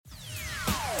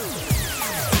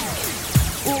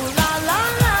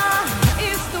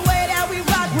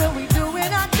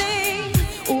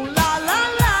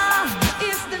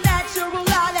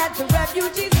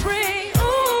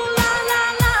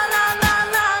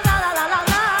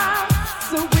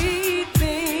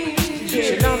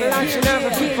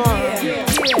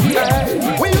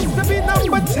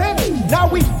Now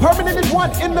we permanent as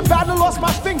one. In the battle, lost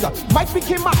my finger. Mike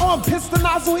became my arm. Pistol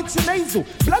nozzle hits your nasal.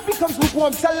 Blood becomes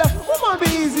lukewarm. Tell her, come on, be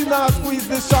easy now. Squeeze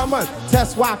this shaman.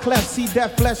 Test why cleft. See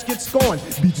that flesh get scorned.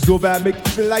 Beat you so bad, make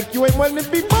you feel like you ain't wanting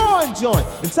to be born, John.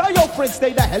 And tell your friends,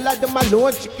 stay the hell out of my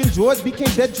lord. Chicken George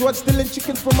became dead George, stealing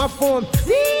chickens from my farm.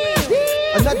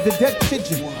 Another dead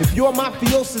pigeon. If you're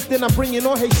mafiosis, then I'm bringing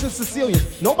on Haitian Sicilian.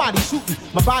 Nobody shooting.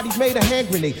 My body's made a hand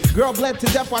grenade. Girl bled to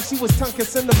death while she was tongue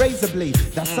kissing the razor blade.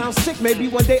 That sounds sick. Maybe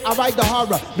one day I'll write the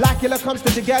horror. Blackula comes to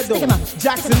the ghetto.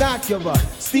 Jackson Acura.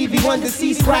 Stevie Wonder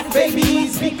sees crack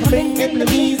babies becoming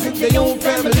enemies of their own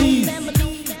families.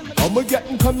 I'ma get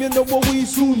and come, you know what we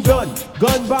soon done.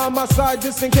 Gun by my side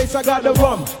just in case I got the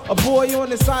rum. A boy on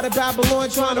the side of Babylon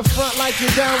trying to front like you're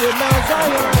down with Mount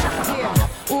Zion. Yeah.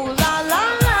 Ooh la la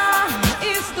la,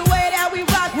 it's the way that we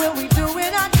rock when we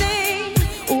doing our thing.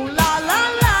 Ooh la la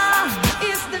la,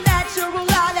 it's the natural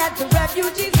law that the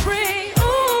refugees bring.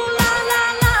 Ooh la la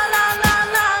la la la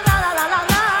la la la la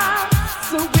la,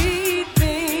 sweet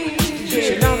thing.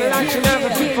 You know that I should never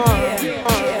be far.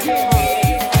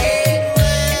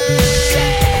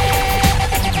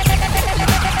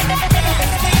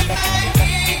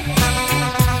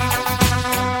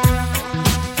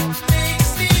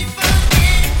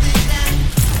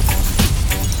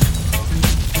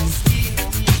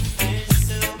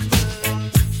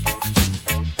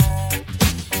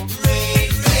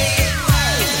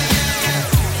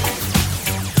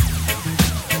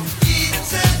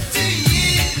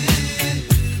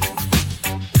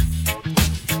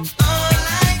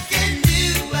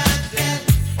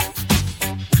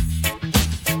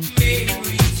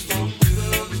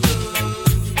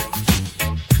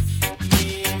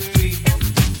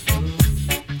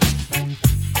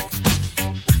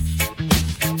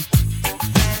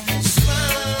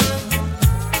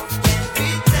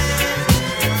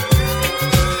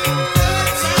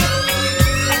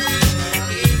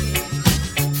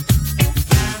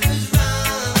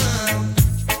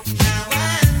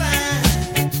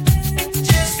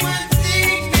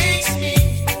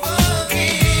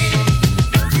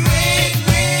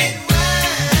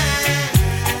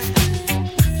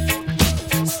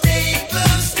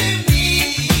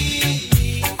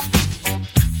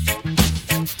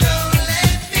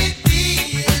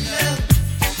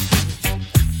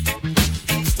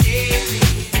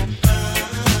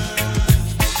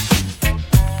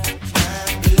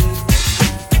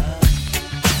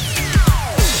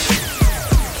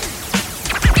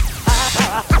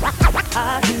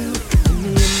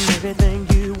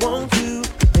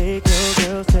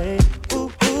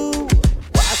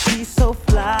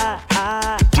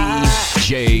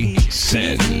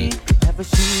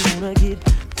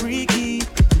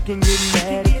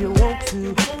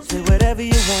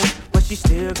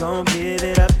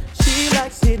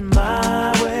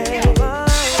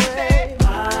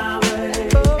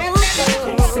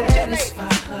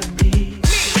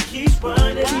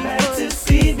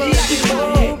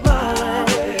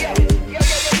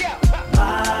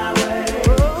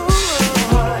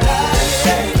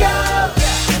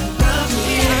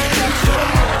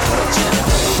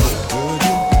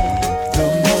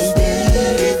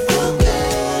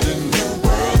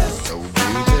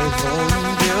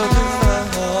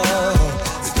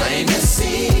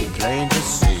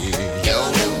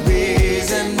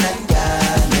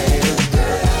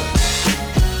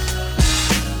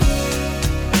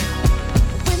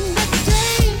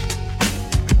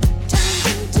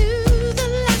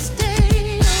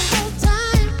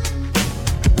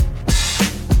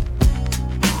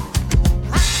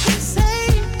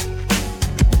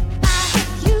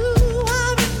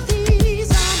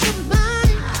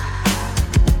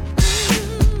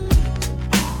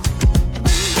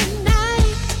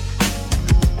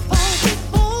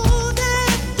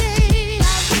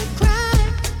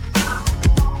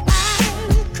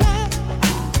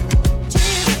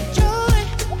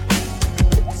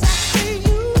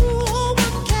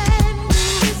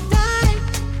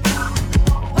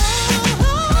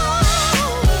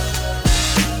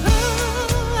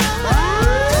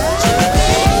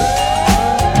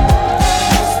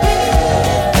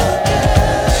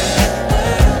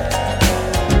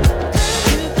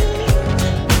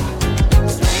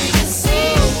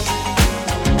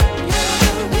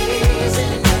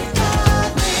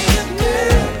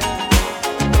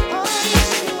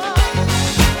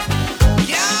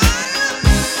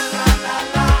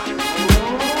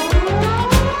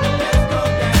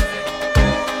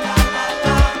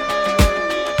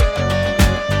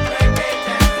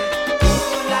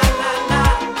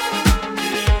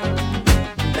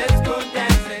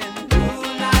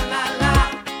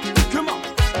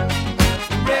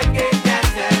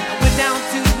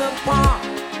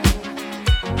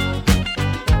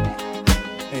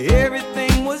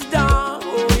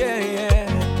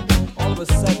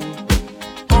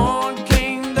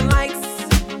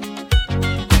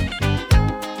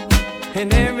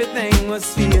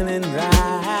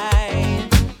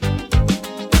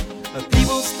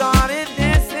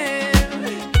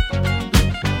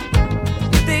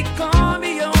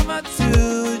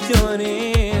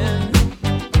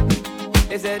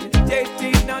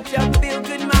 want your feel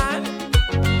good mind?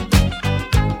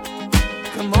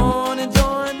 Come on and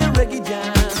join the reggae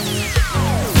jam.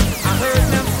 I heard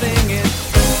them singing,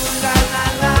 ooh la la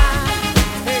la,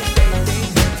 hey hey hey,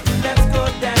 let's go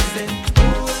dancing,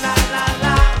 ooh la la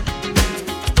la,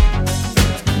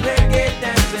 reggae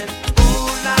dancing, ooh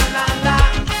la la la,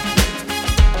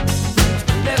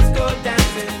 let's go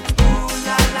dancing, ooh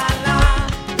la la la.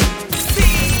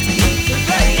 See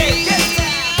reggae, yeah.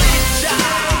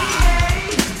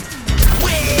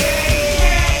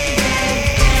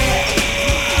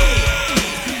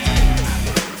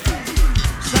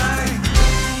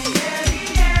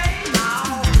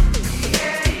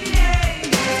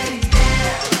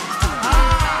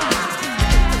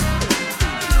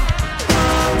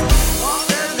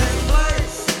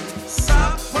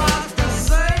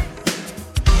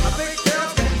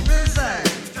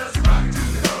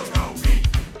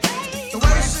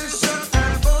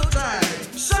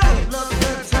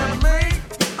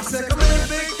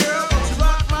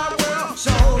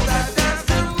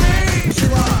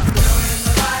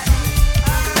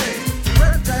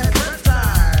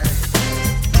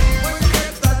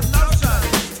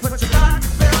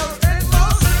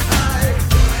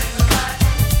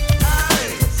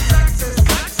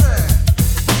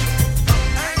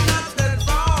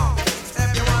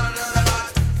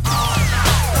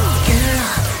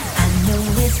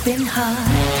 Been hard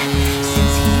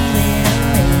since he went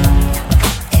away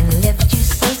and left you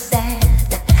so sad.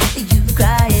 You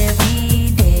cry every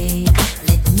day.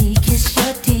 Let me kiss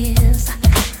your tears,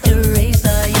 erase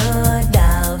all your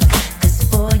doubts. 'Cause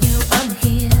for you I'm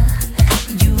here.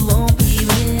 You won't be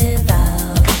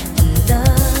without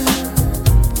love.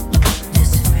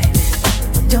 Listen, baby,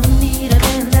 don't need a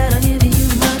man that'll give you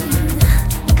money.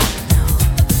 No,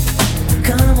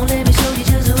 come on, let me show you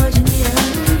just what you need.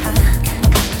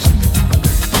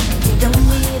 Don't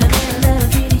need a man that'll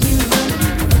treat you right.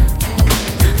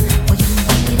 Well, you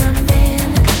need a man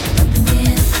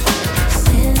with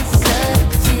sensitivity.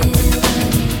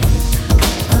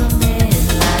 A man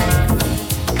like me.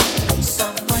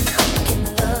 Someone who can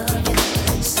love you.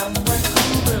 Someone who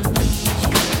will need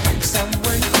you.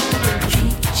 Someone who will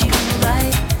treat you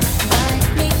right. Like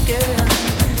me, girl.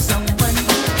 Someone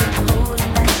who can hold you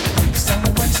tight.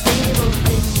 Someone stable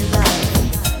in your life.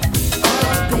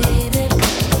 Oh, baby.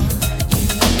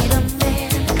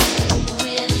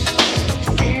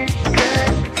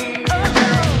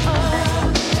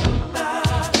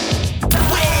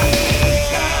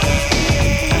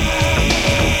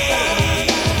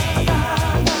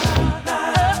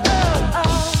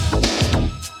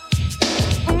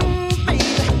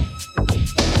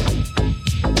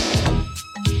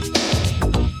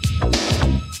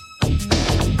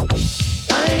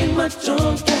 Much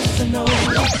on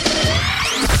Casanova.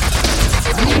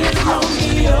 Me and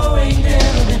Romeo ain't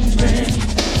never been friends.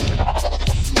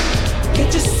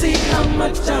 Can't you see how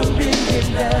much I really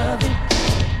love you?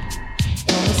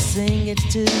 Gonna sing it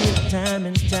to you time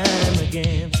and time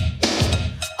again.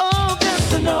 Oh,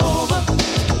 Casanova,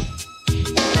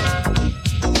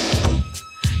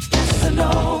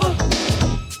 Casanova.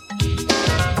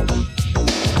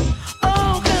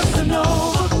 Oh,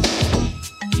 Casanova.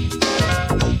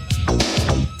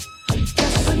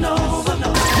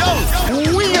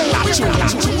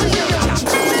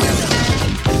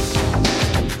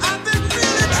 I've been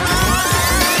really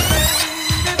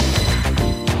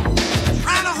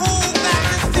trying to hold back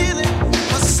this feeling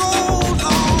for so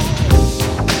long.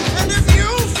 And if you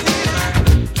feel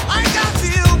like I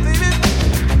feel, baby,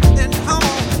 then come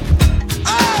on.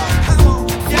 Oh,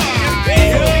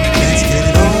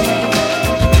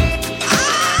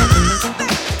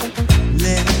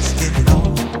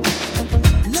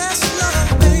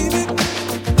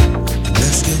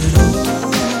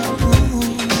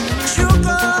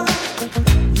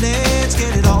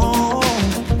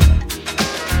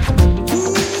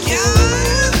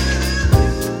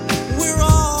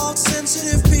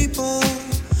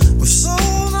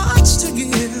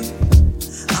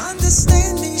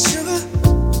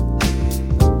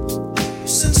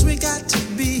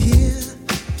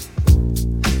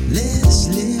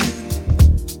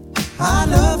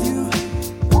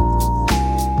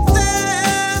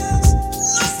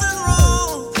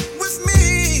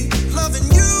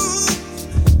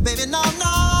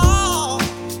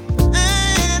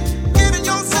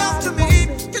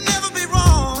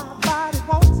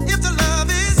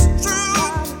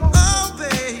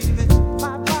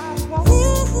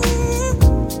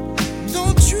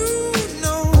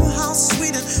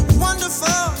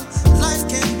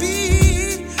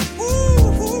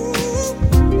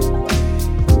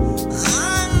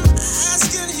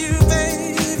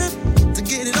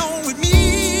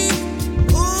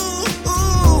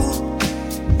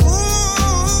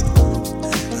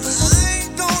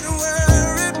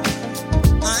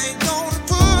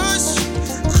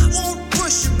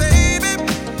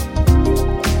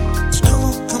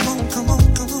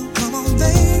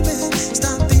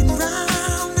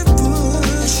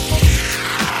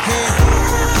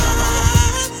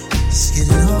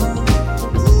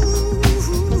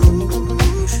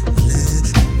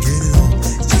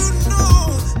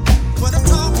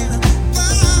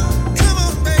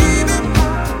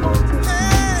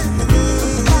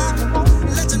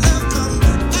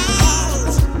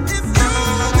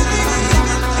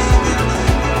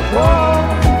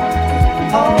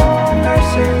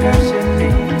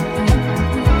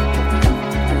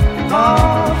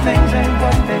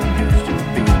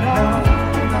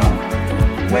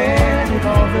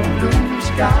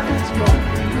 gardens grow.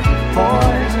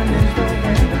 Poison is the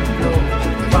wind that blows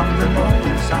from the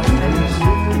north, south, and east.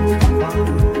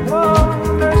 Oh,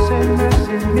 mercy,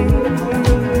 mercy me.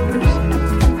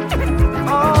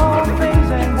 All things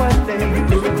ain't what they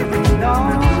used to be. No,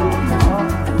 no.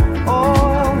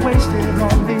 Oil wasted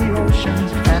on the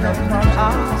oceans and upon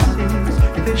our seas.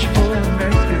 Fish full of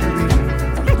mercury.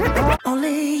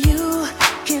 Only you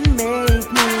can make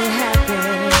me happy.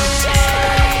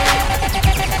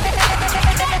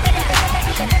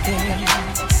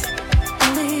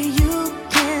 Only you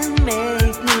can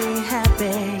make me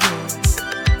happy.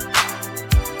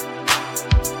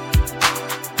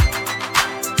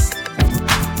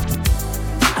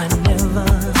 I never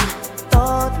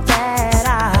thought that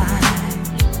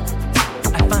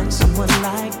I'd find someone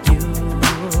like you.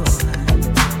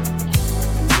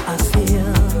 I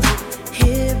feel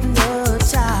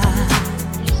hypnotized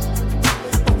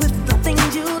with the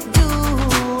things you do.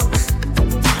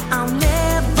 I'll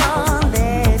never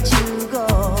let you go.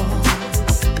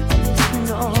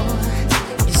 No,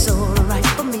 you're so right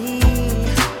for me.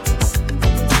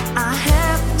 I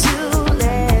have to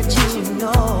let you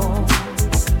know.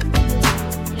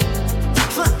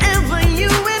 Forever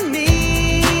you and me.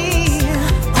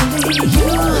 Only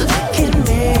you can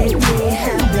make me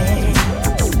happy.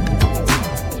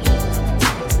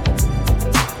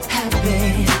 Happy.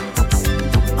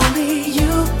 Only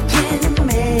you can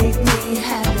make me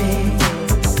happy.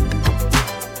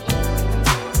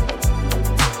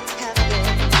 Happy.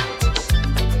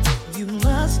 You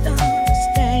must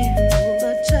understand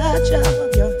the touch of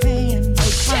your hand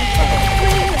makes my heart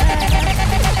relax.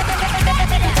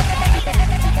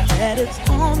 That it's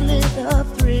only the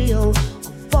thrill of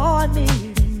boy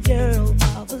meeting girl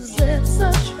opposites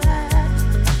attract.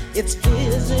 It's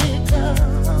physical.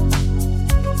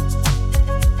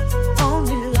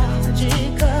 Only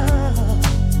logical.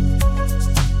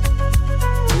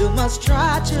 You must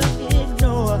try to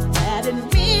ignore that it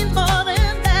means more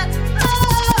than that.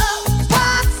 Oh,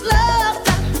 what's love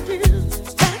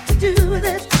got to do with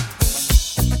it?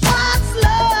 What's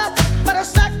love but a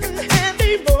second-hand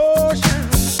emotion?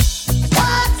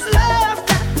 What's love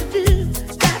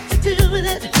got to do with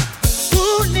it? Who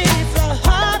needs a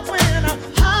heart when a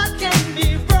heart can be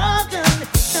broken?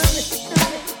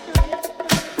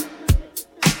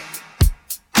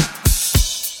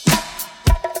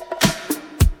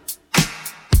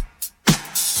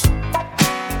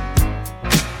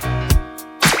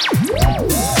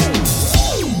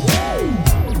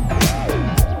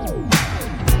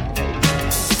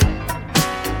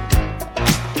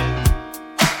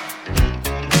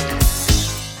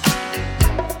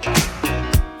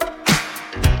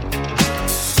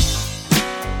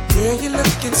 Yeah, you're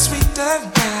looking sweeter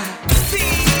now.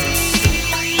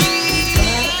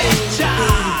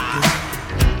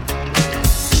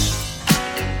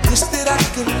 Wish that I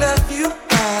could love you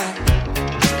right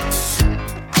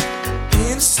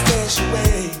in a special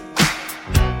way.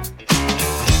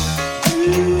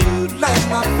 You light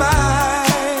my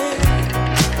fire.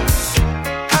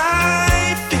 I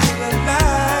feel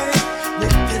alive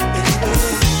with you,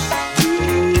 baby. You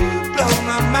blow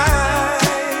my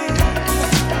mind.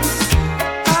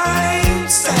 I'm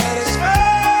satisfied.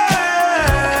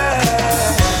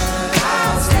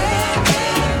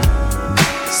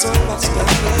 So much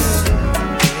better.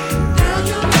 Girl,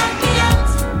 you knock me out.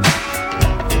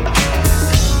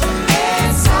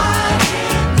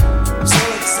 Excited. So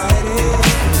excited.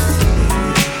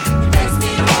 Makes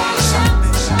me wanna shout.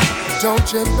 Don't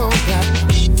you know that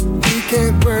we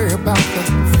can't worry about the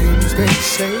things they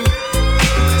say?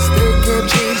 'Cause they can't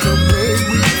change the way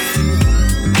we feel.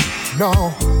 No,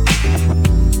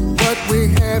 what we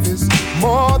have is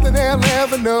more than they'll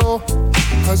ever know.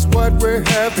 'Cause what we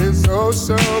have is oh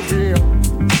so real.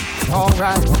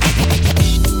 Alright,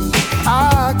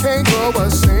 I can't go a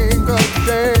single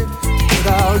day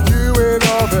without you and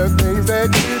all the things that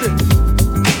you do.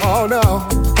 Oh no.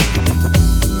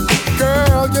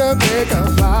 Girl, you make a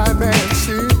blind man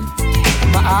see.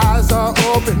 My eyes are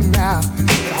open now, and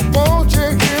I want you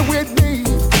here with me.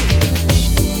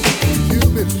 You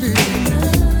believe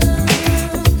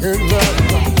in love.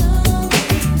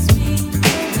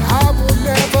 I will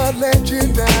never let you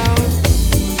down.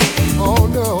 Oh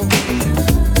no,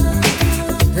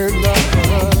 in love.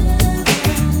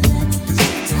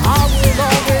 I will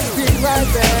always be right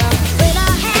there. When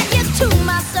I had you to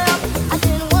myself, I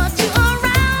didn't want you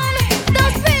around.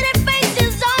 Those pretty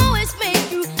faces always make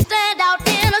you stand out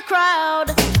in a crowd.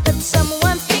 Let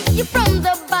someone pick you from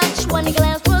the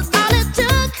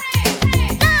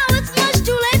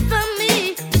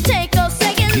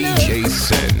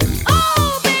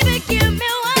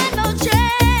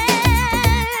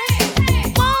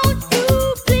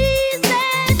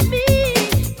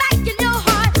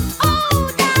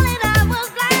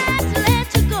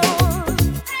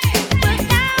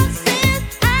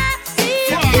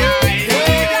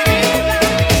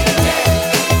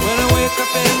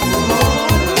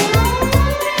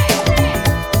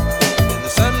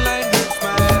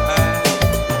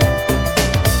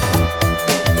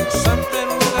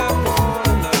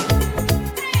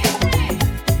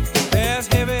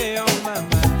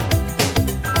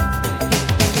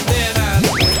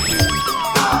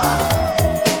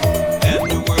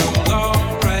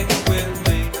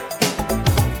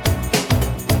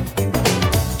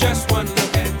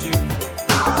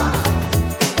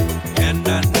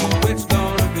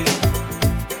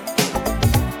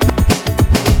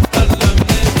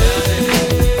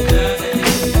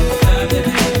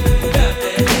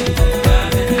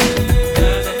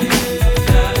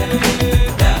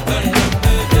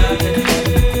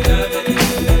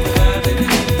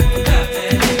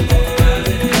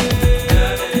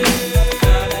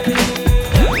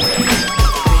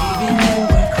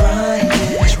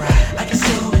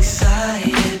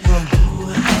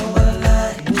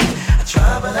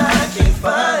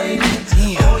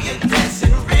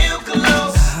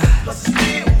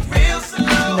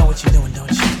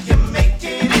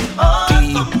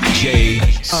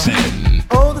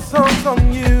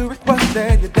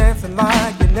there you're dancing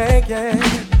like you're naked.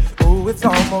 Ooh, it's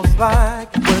almost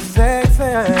like we're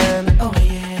sexing. Oh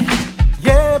yeah.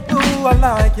 Yeah, boo, I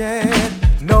like it.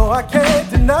 No, I can't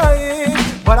deny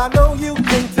it, but I know you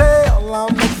can tell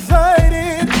I'm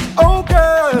excited. Oh,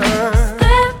 girl.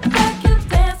 Step back, you're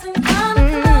dancing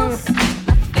kinda close.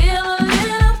 I feel a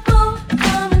little pull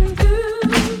coming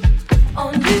through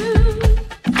on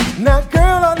you. Now,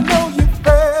 girl, I know you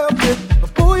felt it,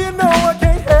 but boo, you know I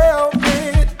can't help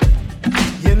it.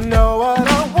 You know what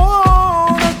I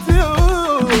wanna do.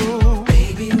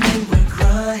 Baby, when we're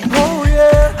crying, Oh,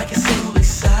 yeah. I get so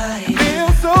excited.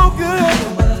 Feels so good,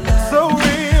 so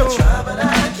real. Try, but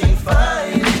I can't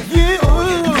find it. You,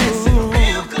 You're dancing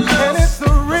real close. and it's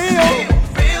a real,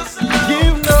 Real slow. you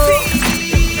know.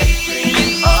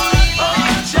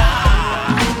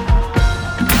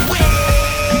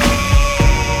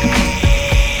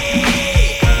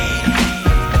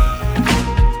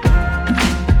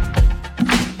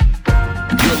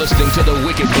 You're listening to the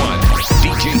Wicked One,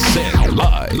 DJ Sen,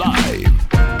 live.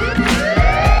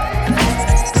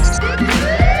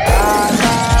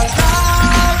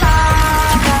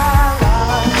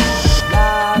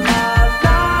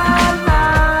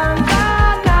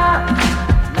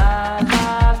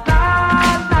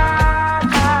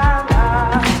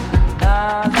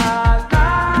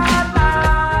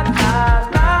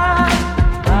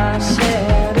 My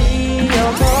chérie,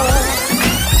 amor,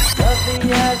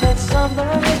 lovely as that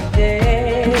summer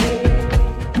day.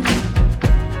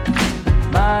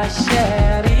 My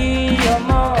chérie,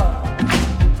 amor,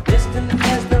 distant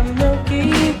as the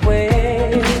Milky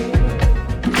Way.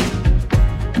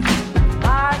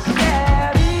 My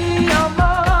chérie,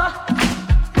 amor,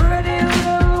 pretty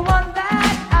little one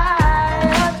that I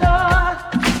adore.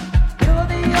 You're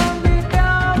the only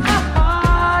girl my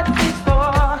heart beats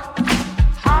for.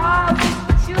 I wish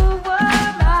that you were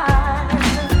mine.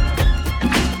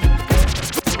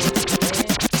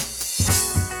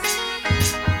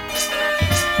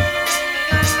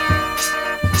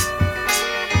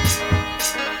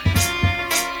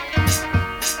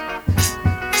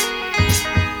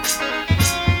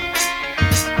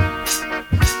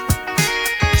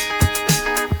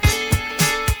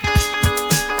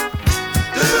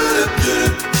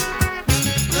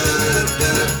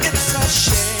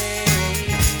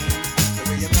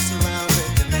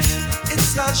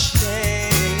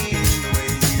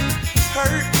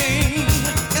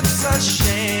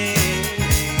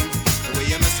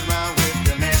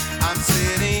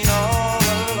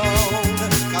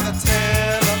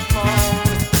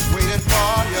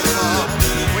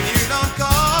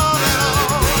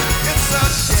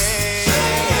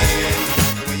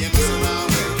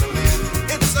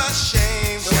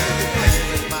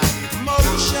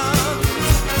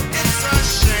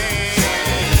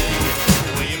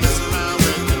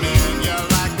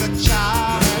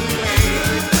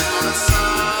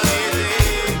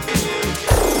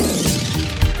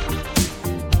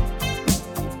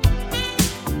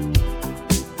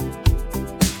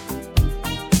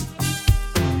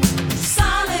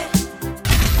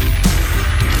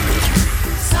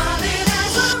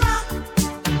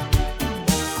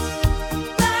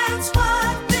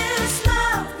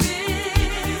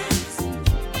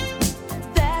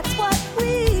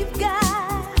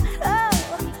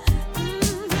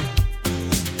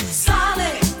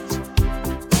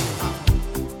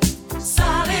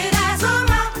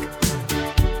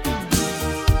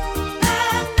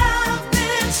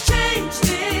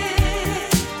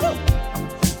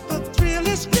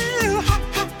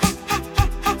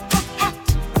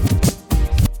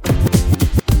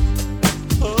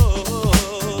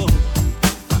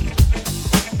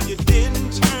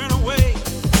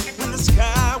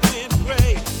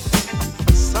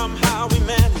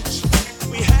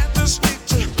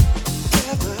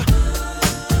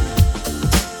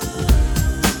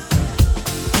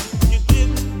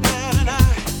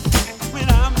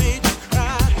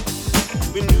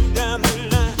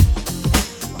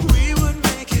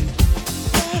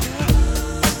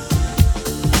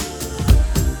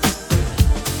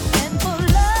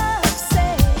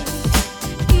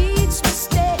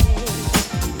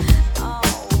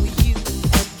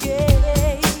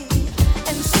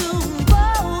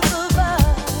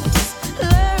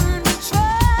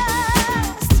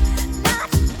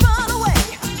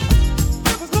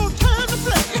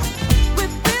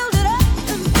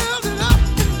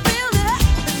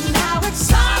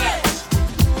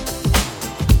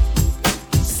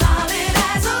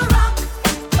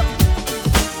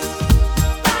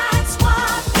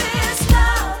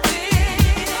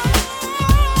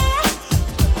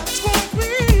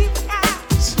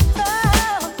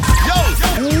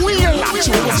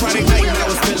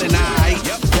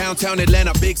 Downtown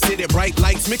Atlanta, big city, bright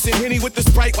lights. Mixing Henny with the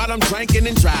Sprite while I'm drinking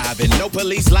and driving. No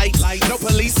police lights, no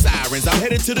police sirens. I'm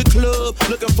headed to the club,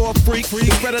 looking for a freak.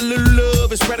 Spread a little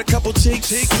love and spread a couple cheeks.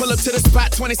 Pull up to the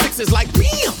spot, 26 is like,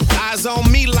 bam! Eyes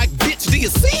on me like, bitch, do you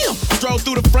see him? Stroll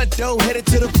through the front door, headed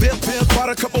to the bip. Bought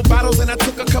a couple bottles and I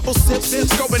took a couple sips.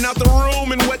 Scoping out the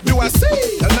room and what do I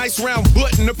see? A nice round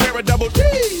butt and a pair of double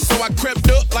D's. So I crept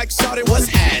up like, shawty, what's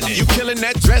happening? You killing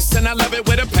that dress and I love it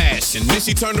with a passion. Then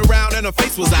she turned around and her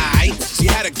face was aight. She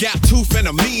had a gap tooth and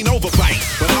a mean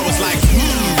overbite. But I was like,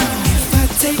 If I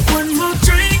take one more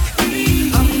drink,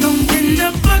 I'm gonna end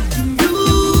up fucking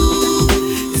you.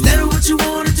 Is that what you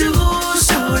wanna do,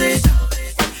 shorty?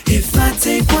 If I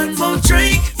take one more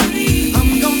drink,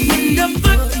 I'm gonna end up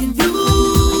fucking you.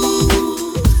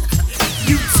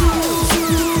 You too.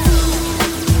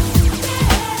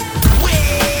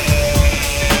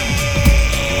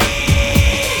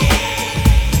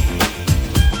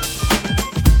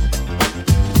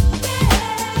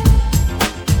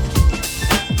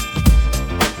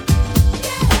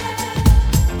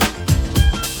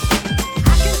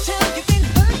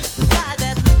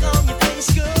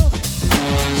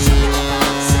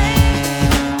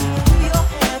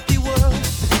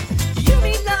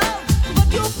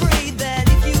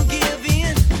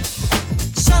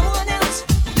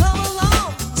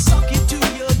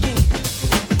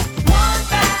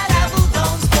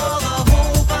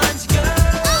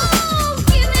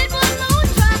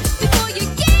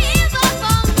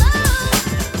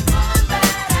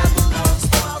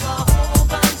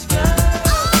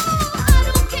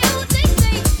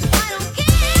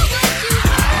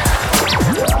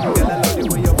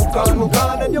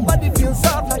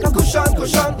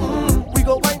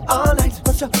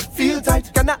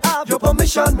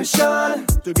 Mission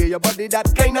to get your body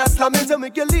that kind of slamming to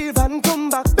make you leave and come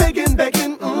back begging.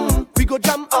 We go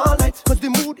jam all night cause the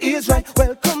mood is right.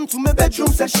 Welcome to my bedroom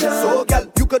session. So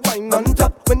girl, you could wind on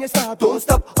top when you start, don't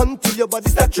stop until your body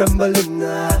start trembling.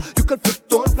 You could flip,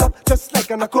 don't flop, just like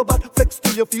an acrobat. Flex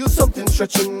till you feel something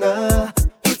stretching.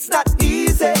 It's not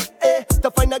easy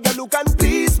to find a girl who can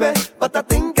please me, but I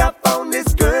think I found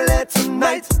this girl here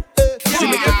tonight. She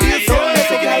make you feel so nice.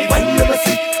 So girl, wine let me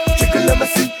see, jiggle let me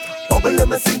see, bubble let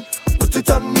me see. Put it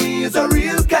on me is a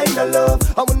real kind of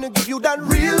love. I wanna give you that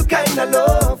real kind of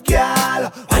love,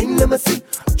 girl. Wine let me see,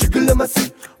 jiggle let me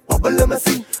see, bubble let me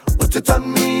see. Put it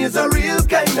on me is a real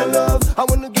kind of love. I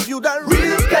wanna give you that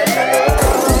real kind of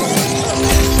love.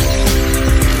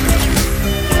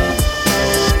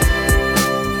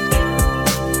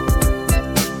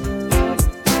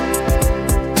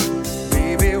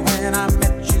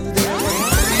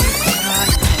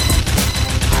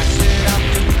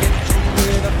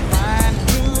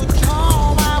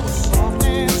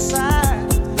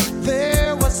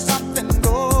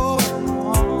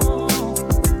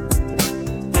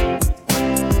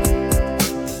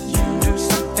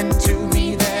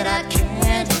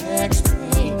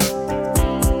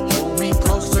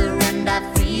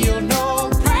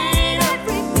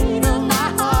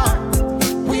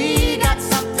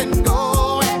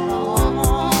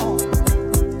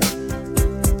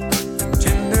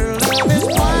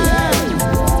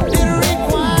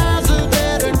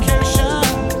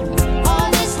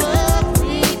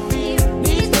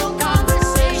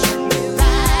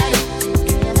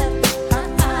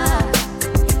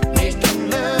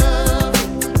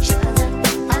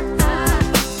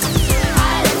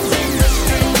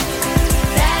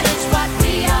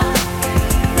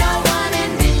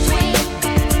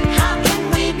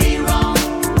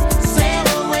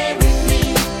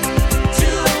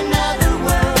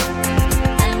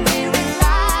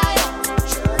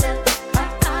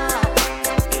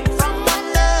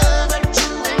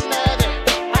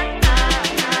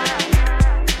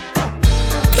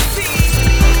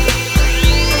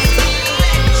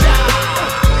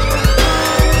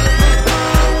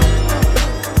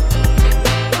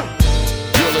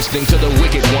 listening to the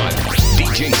Wicked One,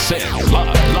 DJ Sam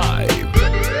live.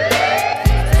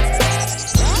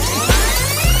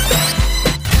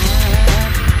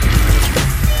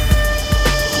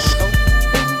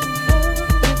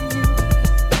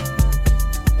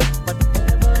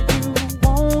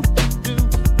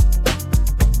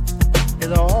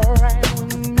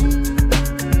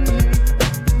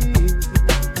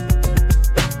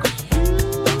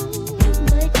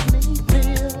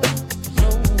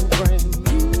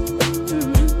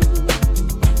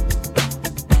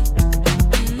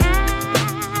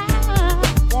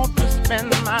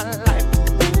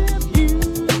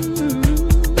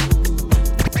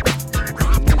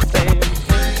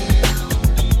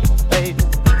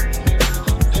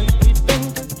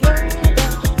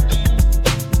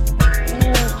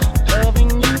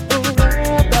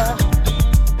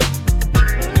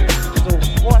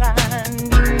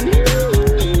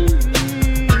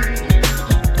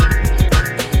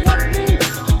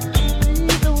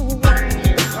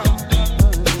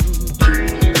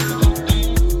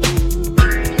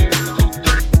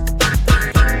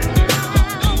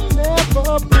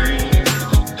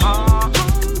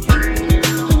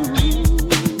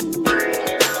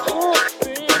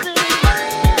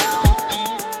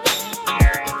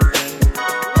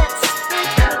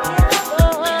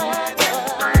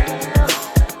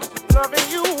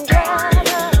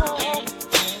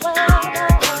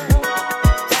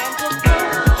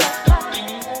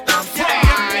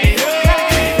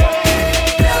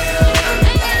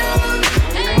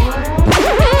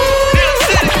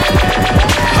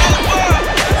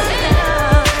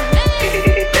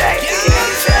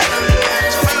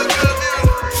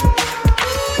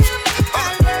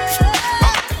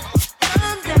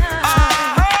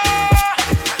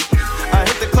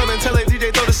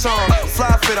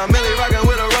 fit. I'm Millie rockin'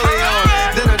 with a rollie on.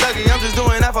 Then a Dougie, I'm just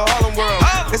doing that for Harlem World.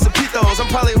 It's a Pitos,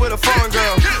 I'm probably with a foreign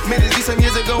girl. Made this beat some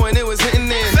years ago and it was hitting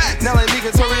in. Now like me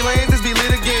and Tory Lanez, this be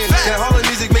lit again. That Harlem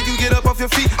music make you get up off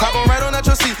your feet. Hop on right on out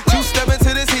your seat. 2-step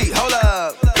into this heat. Hold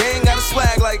up, they ain't got a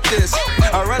swag like this.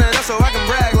 I run it up so I can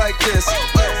brag like this.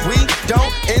 We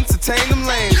don't entertain them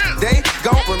lames. They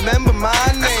gon' remember my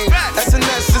name.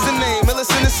 SNS is the name,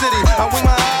 Millis in the city. I wing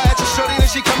my eye at your shorty and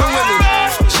she coming with me.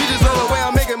 She just love the way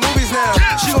I'm making movies now.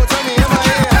 She gon' tell me in my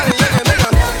head how to young and make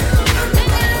her.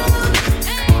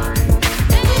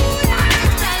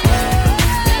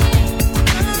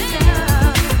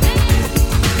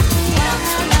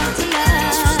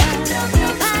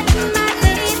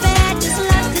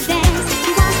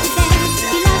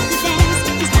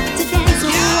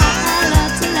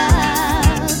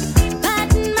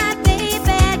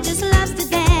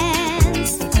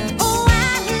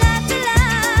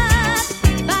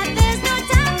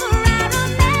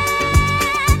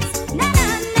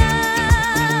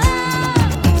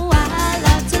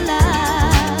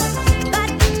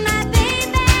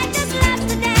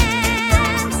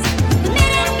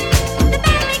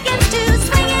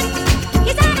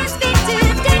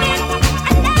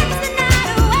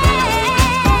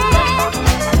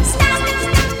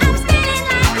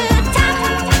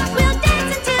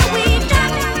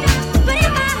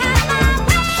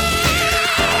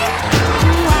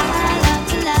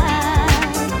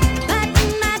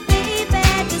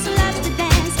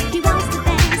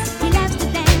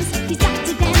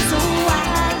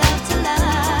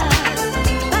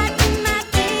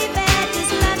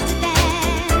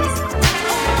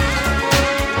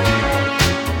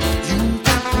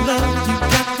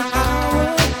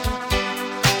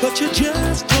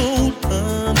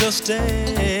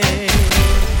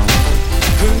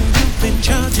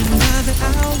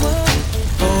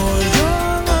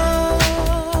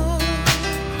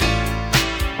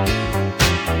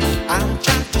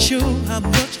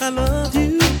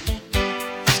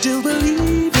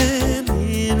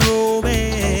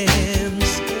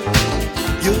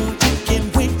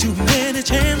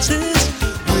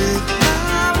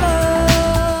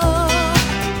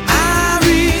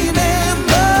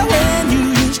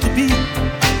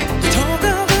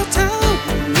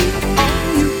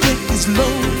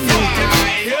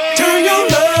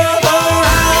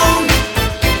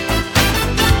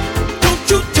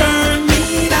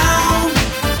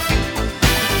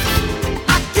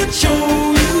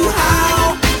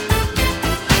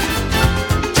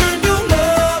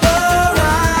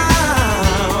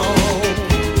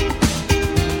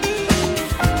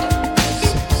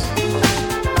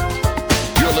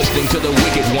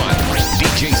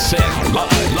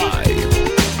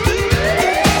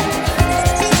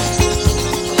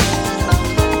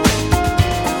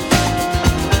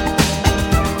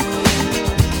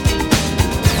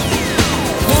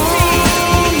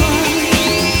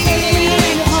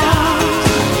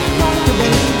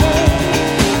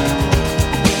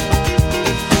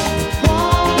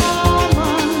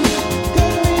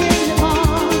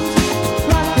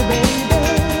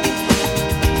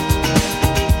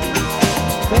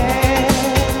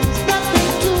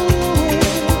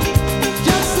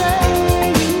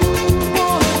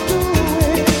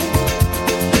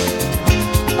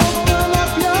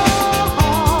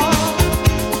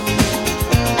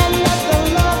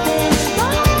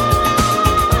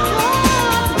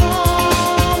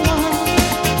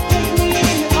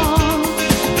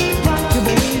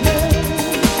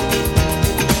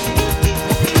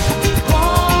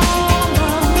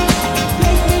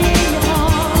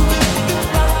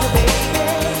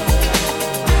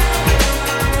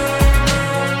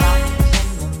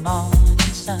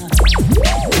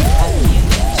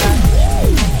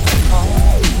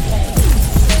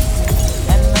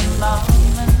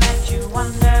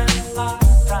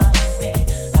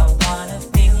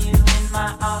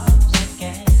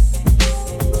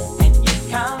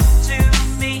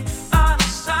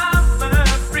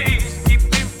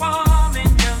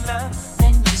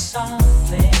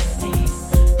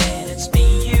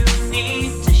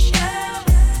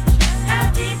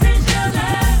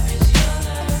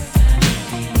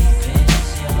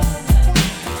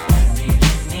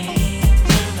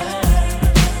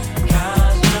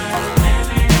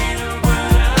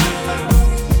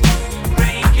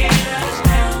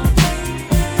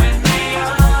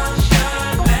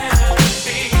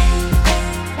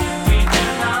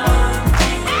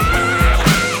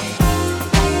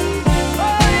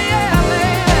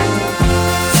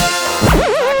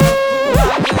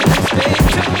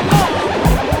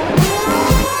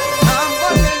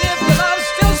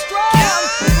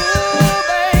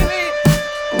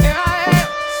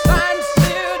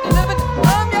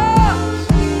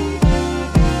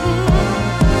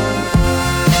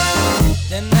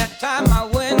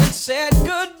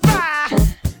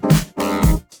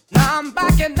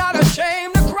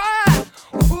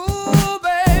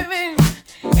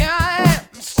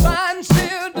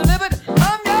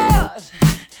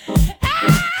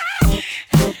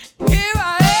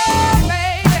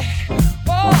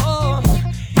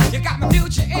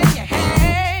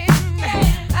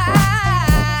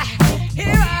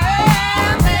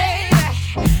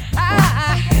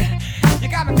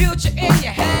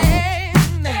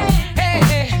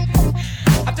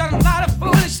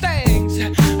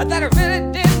 that I really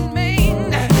didn't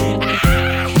mean. Yeah,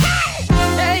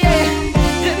 yeah,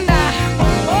 didn't I?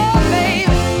 Oh,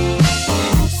 baby.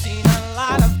 Seen a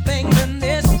lot of things in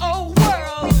this old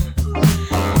world.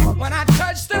 When I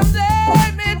touched them,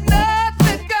 they meant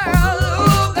nothing, girl.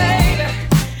 Ooh, baby,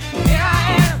 here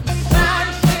I am,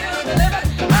 signed, sealed, delivered.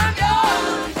 I'm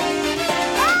yours.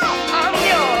 Oh, I'm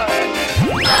yours.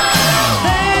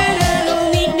 Better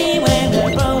meet me when the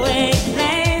boat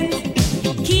lands.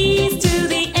 Keys to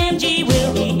the MG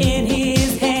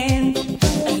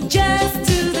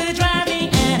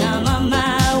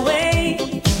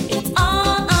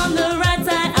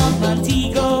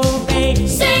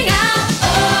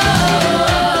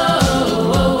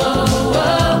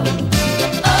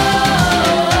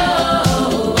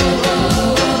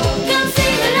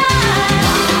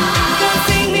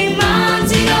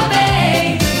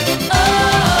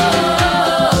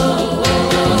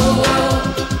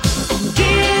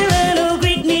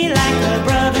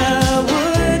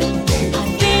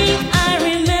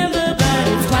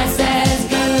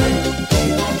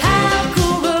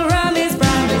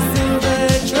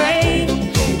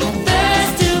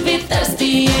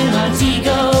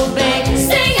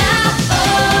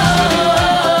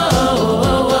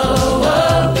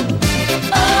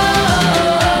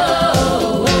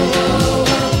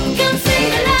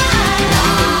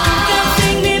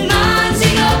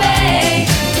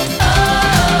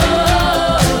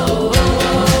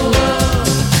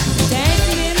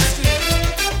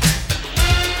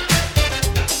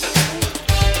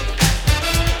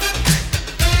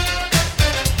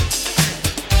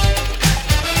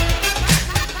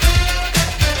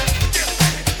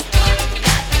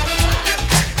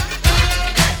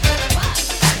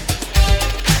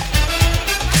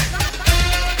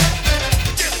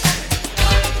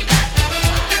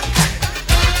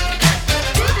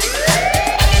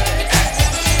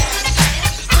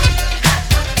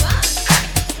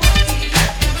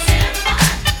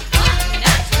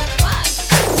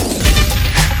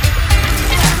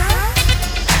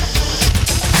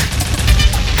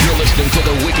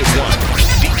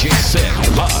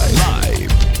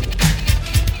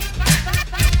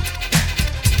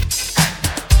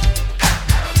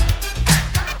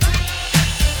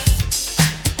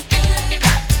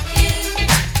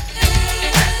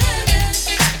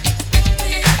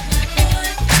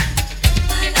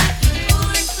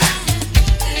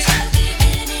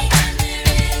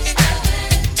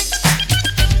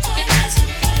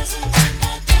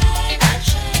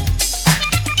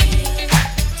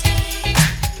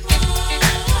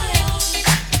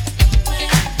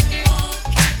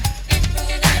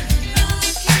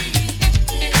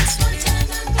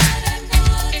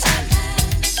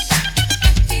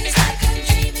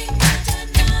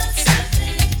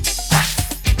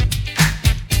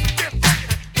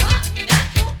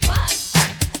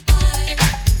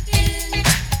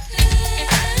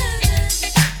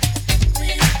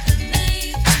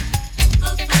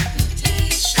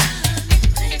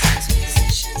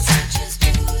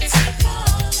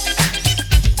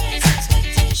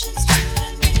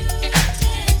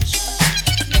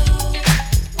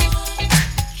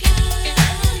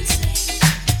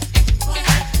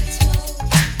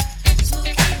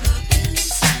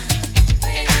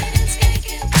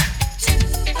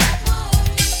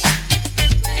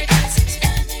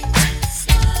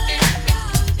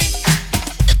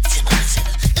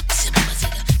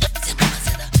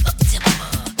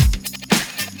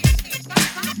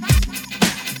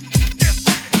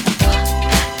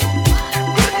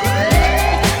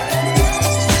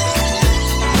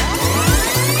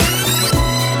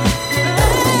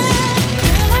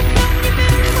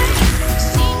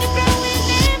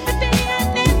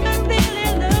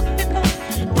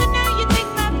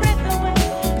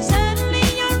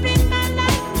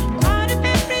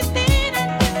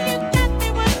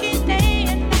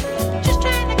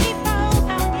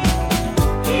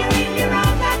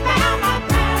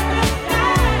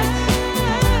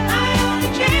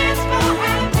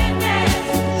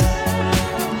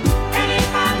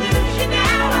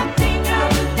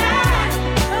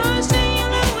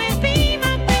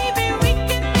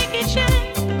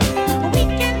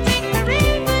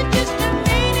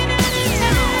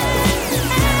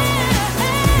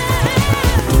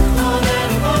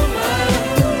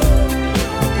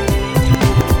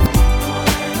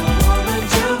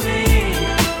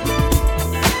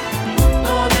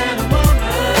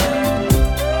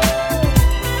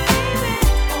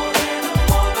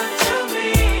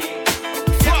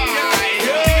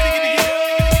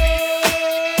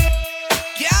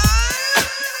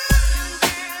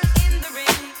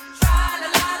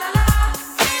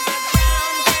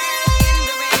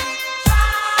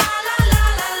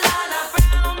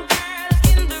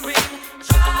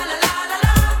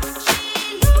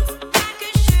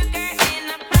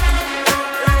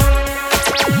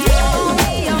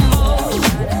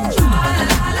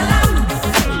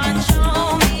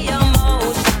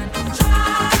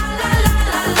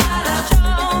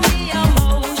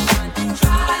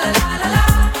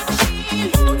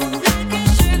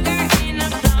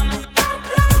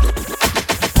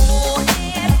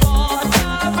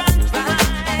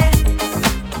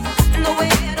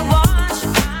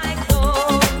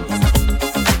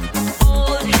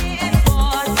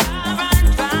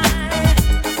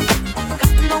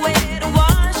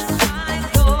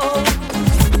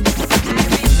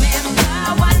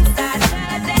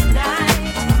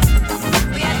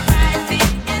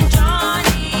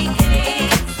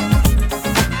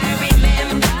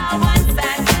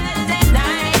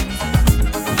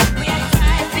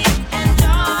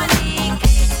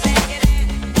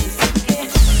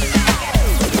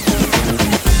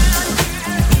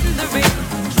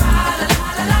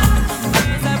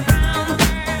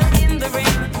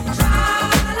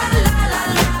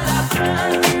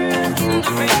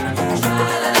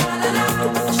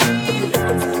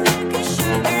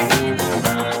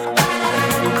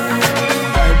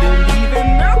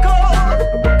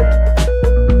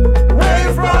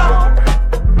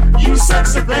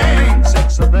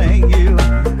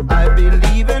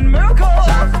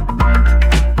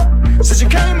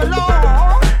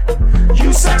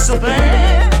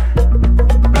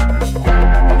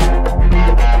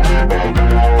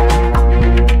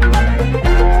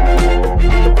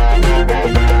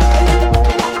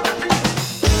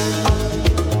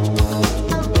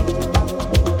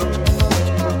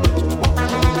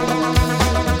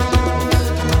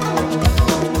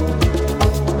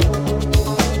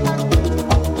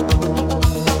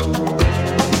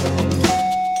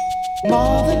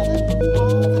Marvin,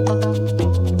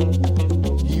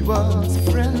 he was a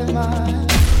friend of mine,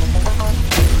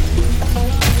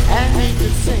 and he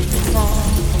could sing a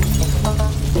song.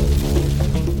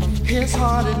 His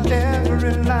heart in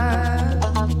every line.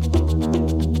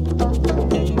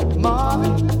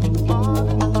 Marvin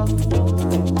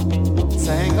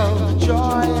sang of the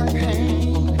joy and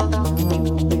pain.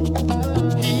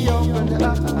 He opened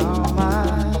up our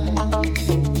mind,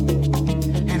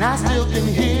 and I still can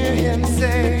hear him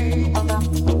say,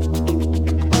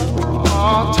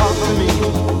 "Oh, talk to me,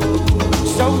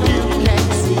 so you can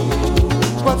see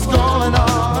what's going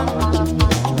on.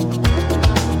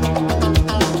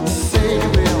 Say you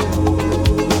will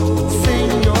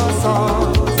sing your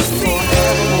songs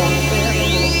forevermore.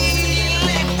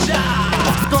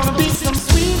 Gonna be some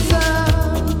sweet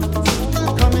sounds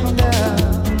coming down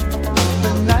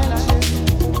the night shift.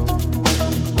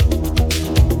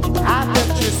 I bet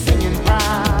you're singing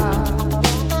proud.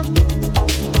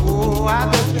 Oh, I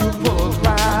bet you pull a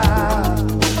crowd.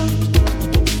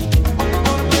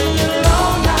 Gonna be a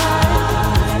long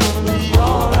night, gonna be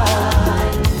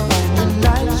alright. The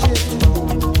night shift,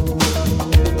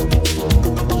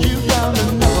 you found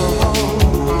another home.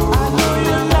 I know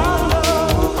you're not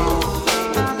alone.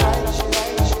 The night shift.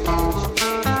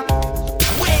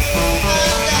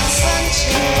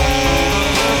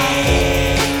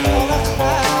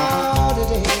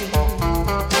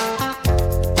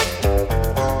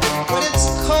 When it's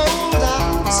cold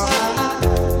outside,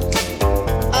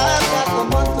 I've got the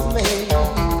month of May.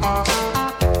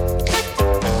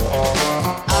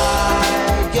 I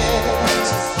guess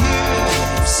you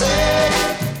say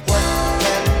what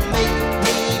can make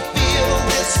me feel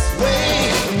this way.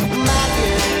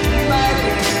 My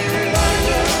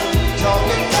girl,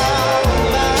 talking about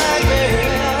my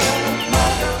girl,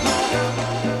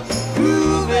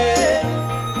 grooving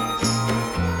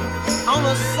on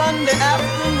a Sunday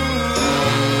afternoon.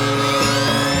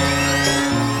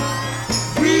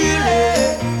 Really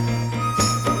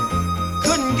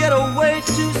couldn't get away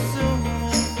too soon.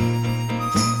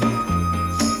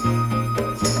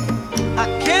 I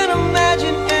can't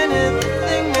imagine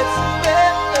anything that's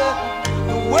better.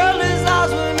 The world is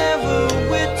ours whenever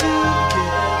we're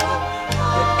together.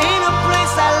 There ain't a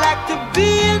place I like to be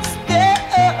instead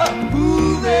of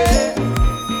moving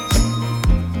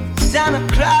down a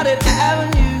crowded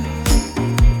avenue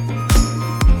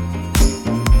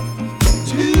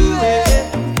to it.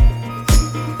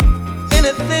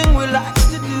 Anything we like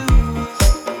to do.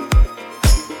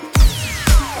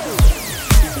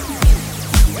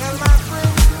 Well, my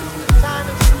friend, time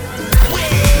is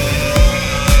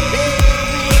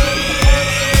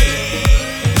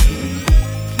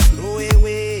throw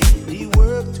away the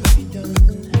work to be done.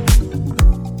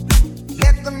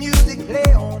 Let the music play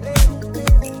on.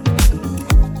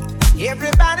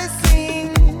 Everybody sing,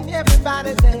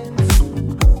 everybody dance.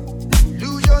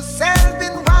 Lose yourself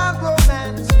in wild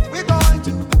romance. We're going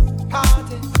to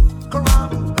party,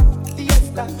 caramba,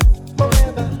 fiesta,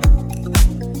 forever.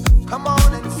 Come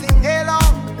on and sing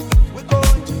along. We're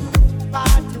going to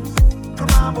party,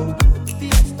 caramba,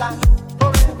 fiesta,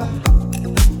 forever.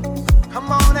 Come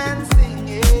on and sing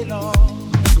along.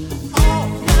 All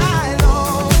night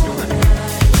long,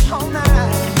 all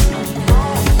night,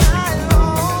 all night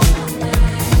long.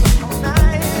 All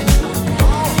night,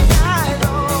 all night.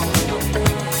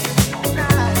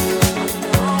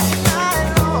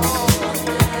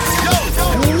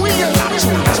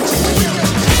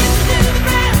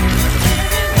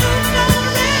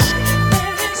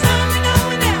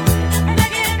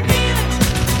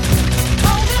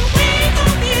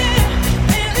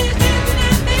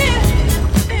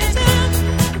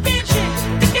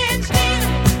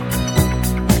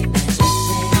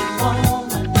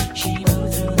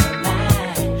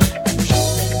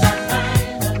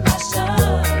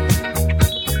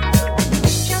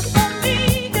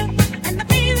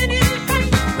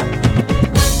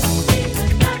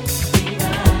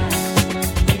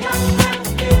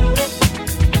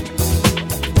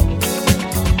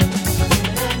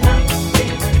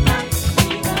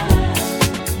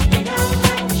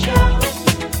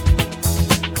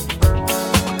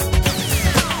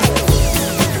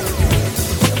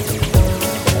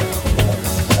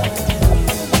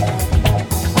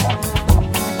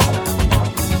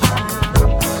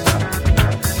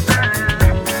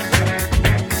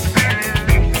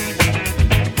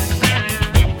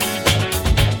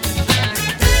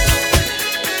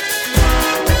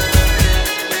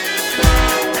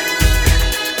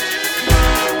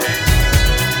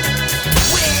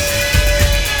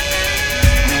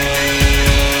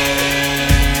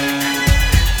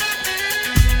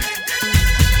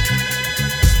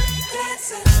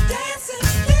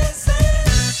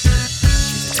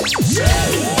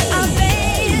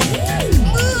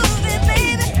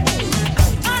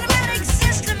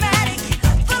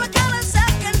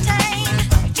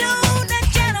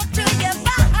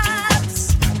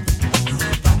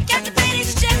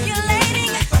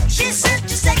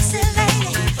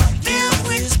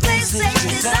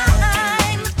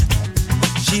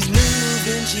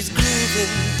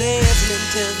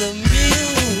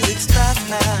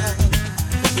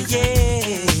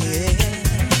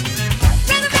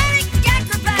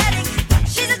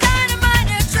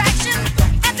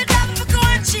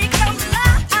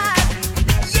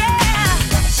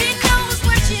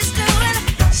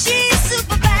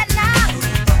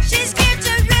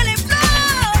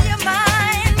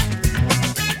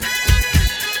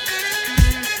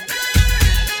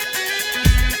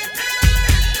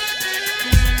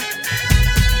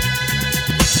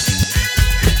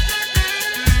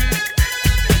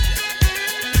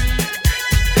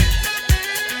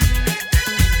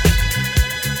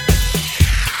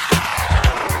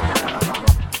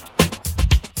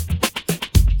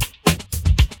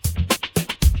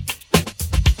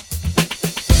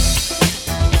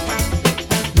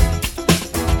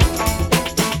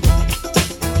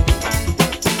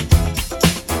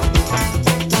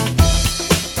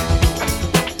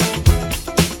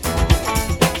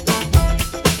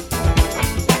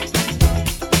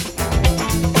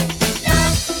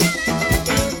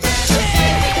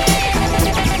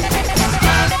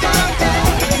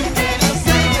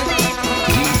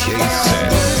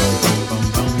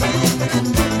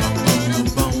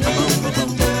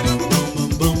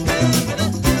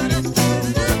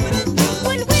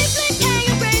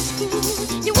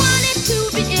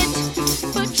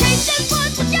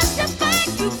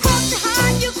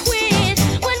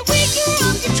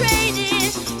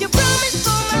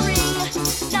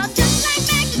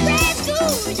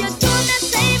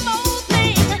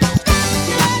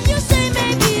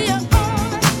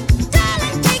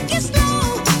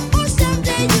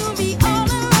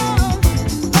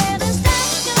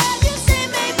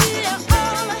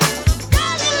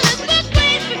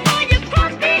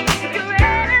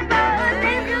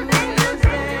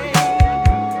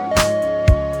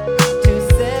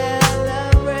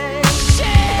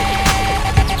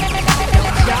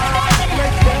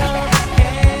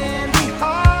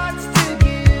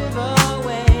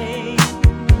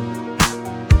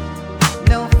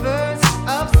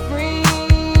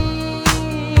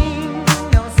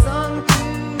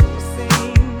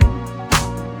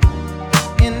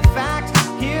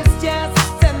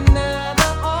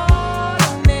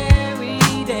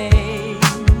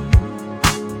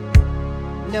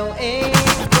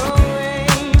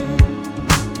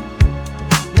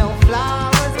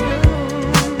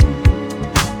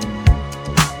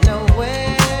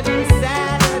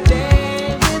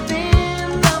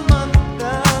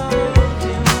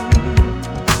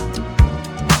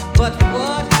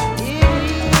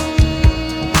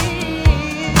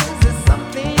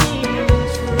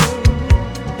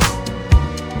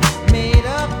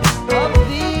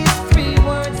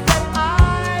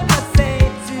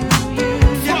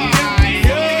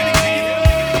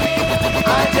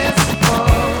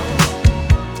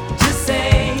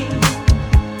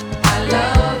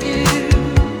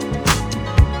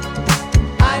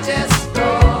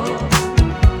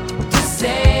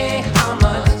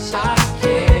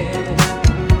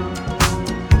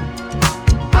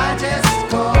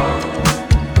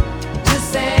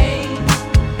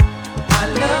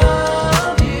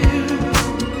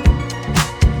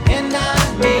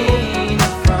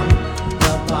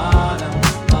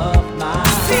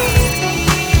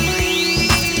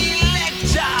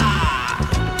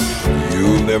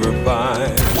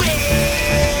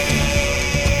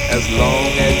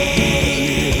 long as you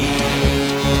live.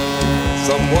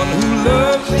 Someone who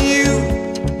loves you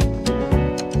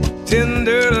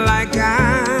tender like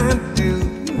I do,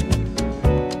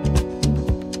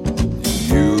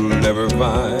 you'll never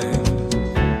find,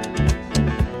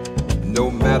 no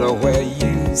matter where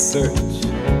you search,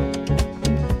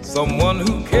 someone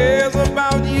who cares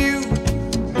about you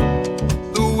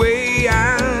the way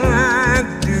I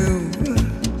do.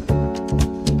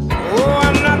 Oh,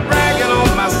 I'm not bragging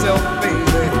on myself,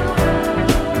 baby,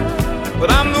 but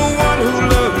I'm the one who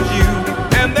loves you,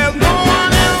 and there's no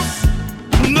one else,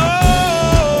 no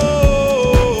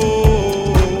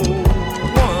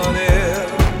one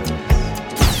else.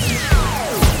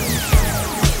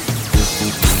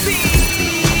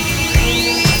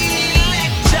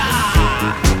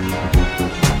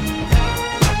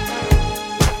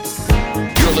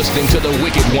 You're listening to the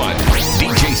Wicked One,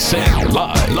 DJ Sam,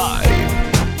 live.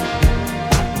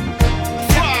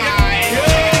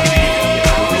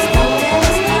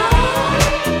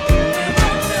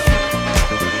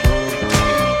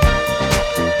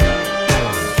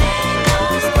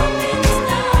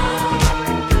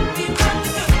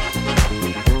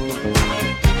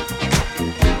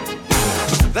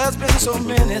 There's been so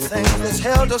many things that's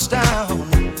held us down,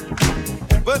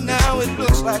 but now it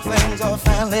looks like things are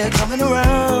finally coming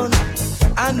around.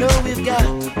 I know we've got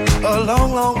a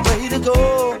long, long way to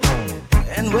go,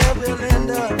 and where we'll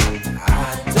end up,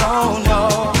 I don't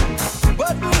know.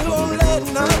 But we won't let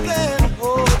nothing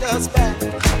hold us back.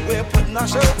 We're putting our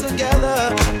show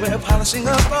together, we're polishing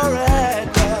up our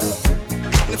act.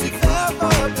 If you've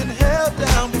ever been held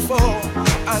down before,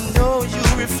 I know you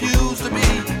refuse to be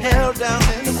held down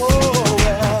anymore.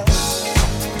 Well,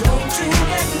 don't you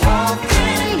let nothing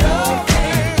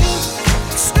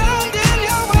stand in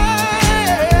your way.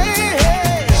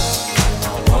 I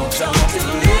want y'all to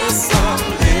listen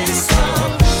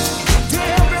to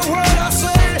every word I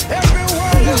say, every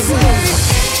word I say.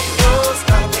 Ain't no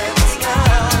stopping us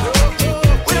now.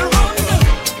 We're on the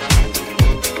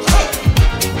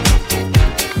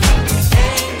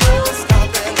ain't no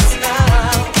stopping us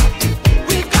now.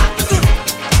 We've got to do.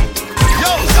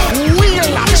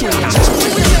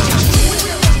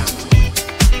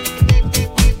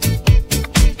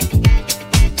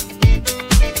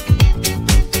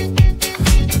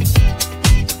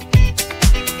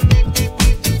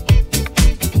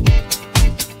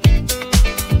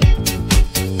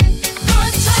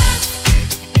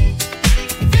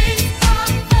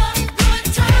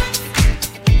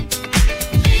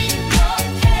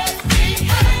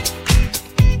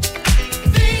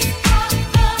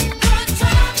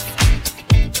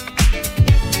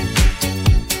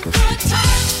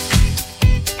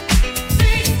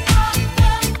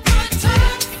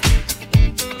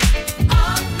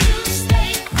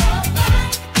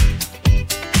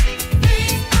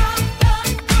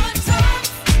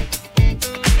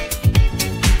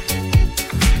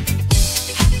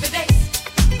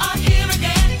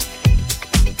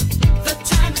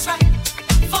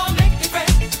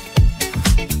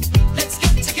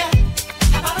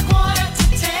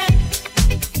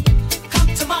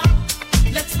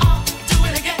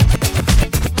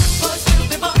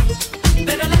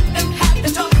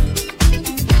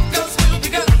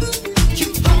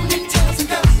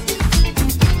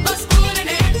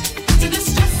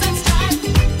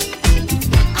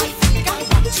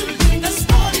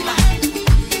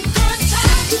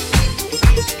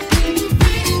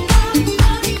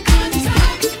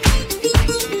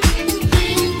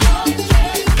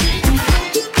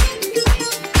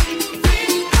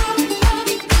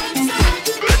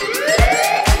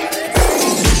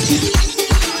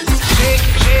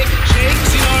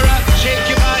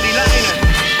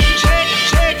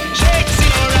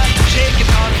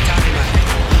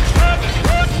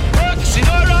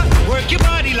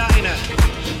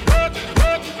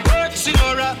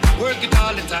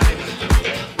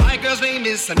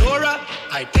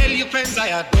 I tell you friends, I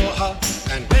adore her.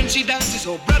 And when she dances,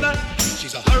 oh brother,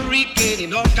 she's a hurricane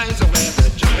in all kinds of weather.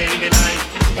 Jump in the line,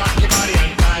 rock your body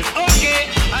and time. Okay,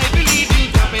 I believe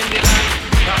you. Jump in the line,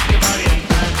 rock your body and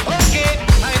time. Okay,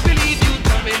 I believe you.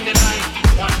 Jump in the line.